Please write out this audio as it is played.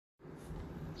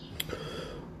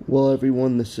Well,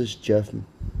 everyone, this is Jeff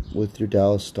with your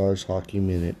Dallas Stars Hockey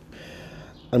Minute.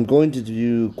 I'm going to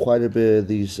do quite a bit of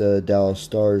these Dallas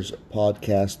Stars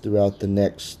podcasts throughout the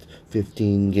next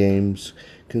 15 games,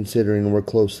 considering we're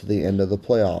close to the end of the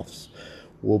playoffs.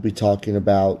 We'll be talking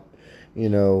about,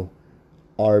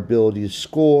 our ability to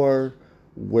score,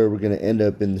 where we're going to end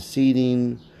up in the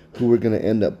seeding, who we're going to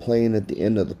end up playing at the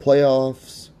end of the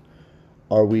playoffs.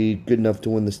 Are we good enough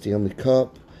to win the Stanley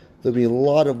Cup? There'll be a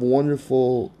lot of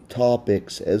wonderful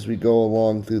topics as we go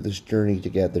along through this journey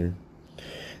together.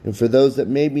 And for those that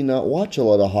maybe not watch a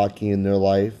lot of hockey in their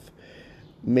life,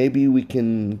 maybe we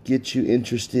can get you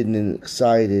interested and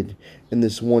excited in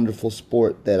this wonderful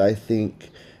sport that I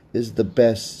think is the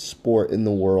best sport in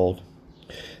the world.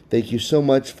 Thank you so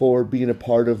much for being a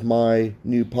part of my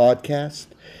new podcast,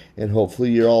 and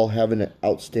hopefully you're all having an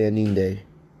outstanding day.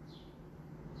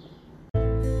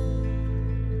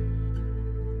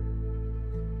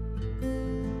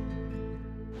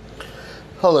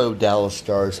 Hello, Dallas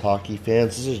Stars hockey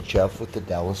fans. This is Jeff with the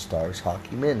Dallas Stars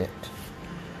Hockey Minute.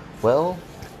 Well,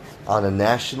 on a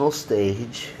national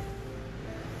stage,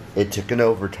 it took an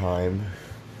overtime.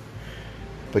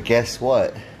 But guess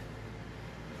what?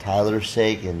 Tyler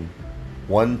Seguin,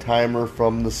 one-timer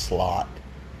from the slot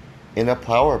in a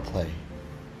power play.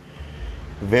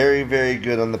 Very, very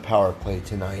good on the power play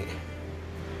tonight.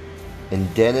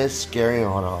 And Denis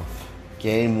Gurianov,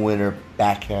 game winner,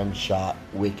 backhand shot,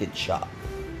 wicked shot.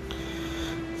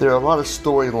 There are a lot of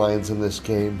storylines in this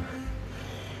game.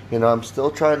 I'm still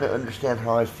trying to understand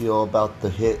how I feel about the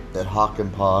hit that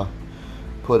Hakanpää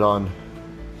put on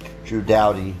Drew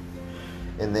Doughty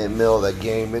in the middle of that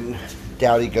game, and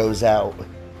Doughty goes out.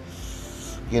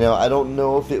 I don't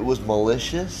know if it was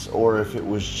malicious or if it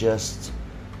was just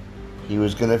he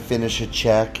was going to finish a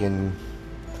check and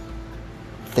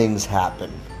things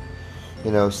happen.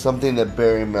 Something that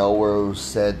Barry Melrose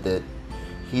said, that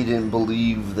he didn't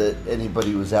believe that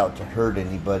anybody was out to hurt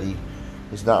anybody.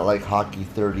 It's not like hockey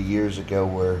 30 years ago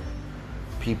where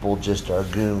people just are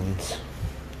goons.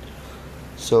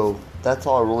 So that's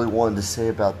all I really wanted to say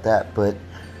about that. But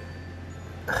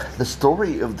the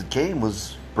story of the game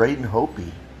was Braden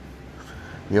Holtby.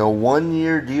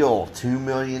 1-year deal, $2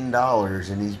 million,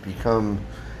 and he's become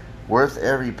worth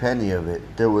every penny of it.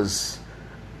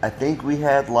 I think we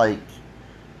had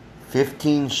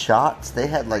 15 shots. They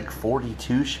had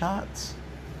 42 shots.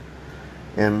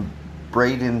 And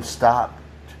Braden stopped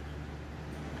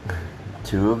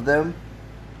 2 of them.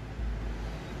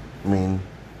 He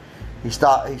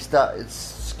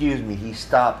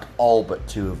stopped all but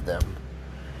 2 of them.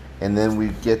 And then we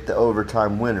get the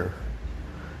overtime winner.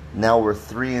 Now we're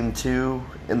 3-2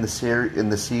 in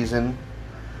the season.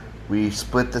 We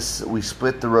split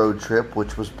the road trip,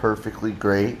 which was perfectly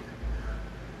great.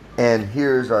 And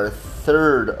here's our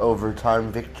 3rd overtime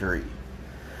victory.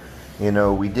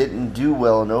 We didn't do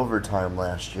well in overtime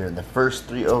last year. In the first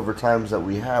 3 overtimes that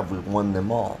we won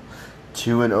them all.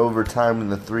 2 in overtime in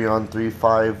the 3-on-3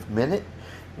 5-minute,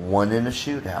 1 in a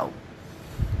shootout.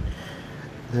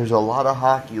 There's a lot of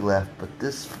hockey left, but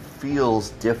this feels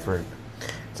different.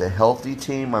 It's a healthy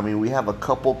team. We have a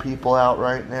couple people out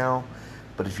right now,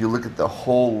 but if you look at the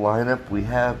whole lineup, we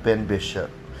have Ben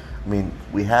Bishop.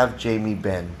 We have Jamie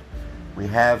Benn. We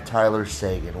have Tyler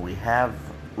Seguin. We have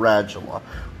Radula.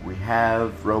 We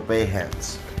have Roope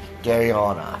Hintz.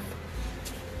 Gurianov.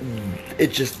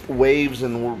 It's just waves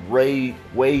and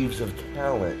waves of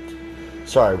talent.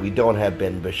 Sorry, we don't have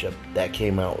Ben Bishop. That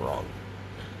came out wrong.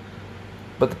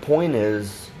 But the point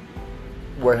is,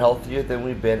 we're healthier than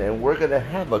we've been, and we're going to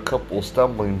have a couple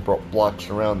stumbling blocks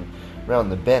around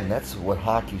the bend. That's what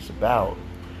hockey's about.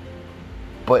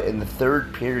 But in the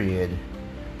 3rd period,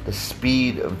 the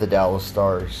speed of the Dallas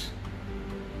Stars,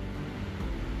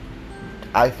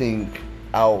 I think,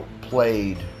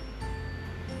 outplayed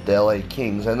the LA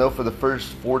Kings. I know for the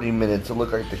first 40 minutes it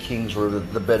looked like the Kings were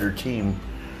the better team,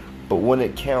 but when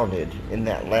it counted in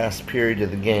that last period of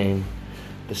the game,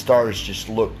 the Stars just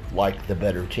looked like the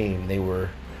better team. They were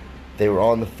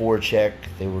on the forecheck,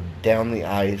 they were down the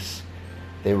ice,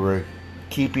 they were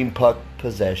keeping puck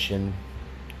possession,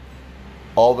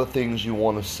 all the things you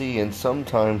want to see, and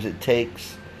sometimes it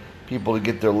takes people to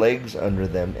get their legs under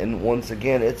them. And once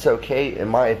again, it's okay, in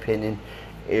my opinion,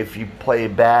 if you play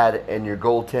bad and your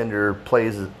goaltender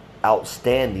plays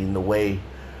outstanding the way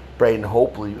Braden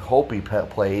Holtby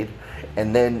played,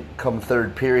 and then come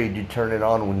 3rd period, you turn it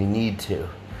on when you need to.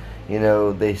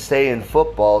 They say in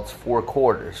football it's 4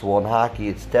 quarters. Well, in hockey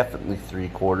it's definitely 3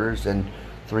 quarters and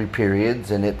 3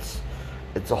 periods, and it's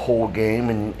a whole game,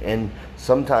 and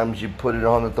sometimes you put it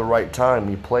on at the right time,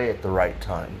 you play at the right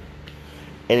time.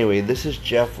 Anyway, this is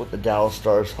Jeff with the Dallas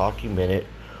Stars Hockey Minute.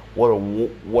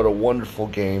 what a wonderful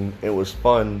game. It was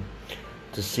fun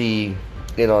to see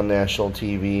it on national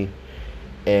TV,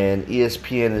 and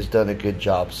ESPN has done a good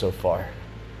job so far.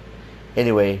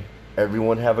 Anyway,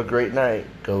 everyone have a great night.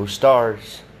 Go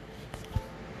Stars.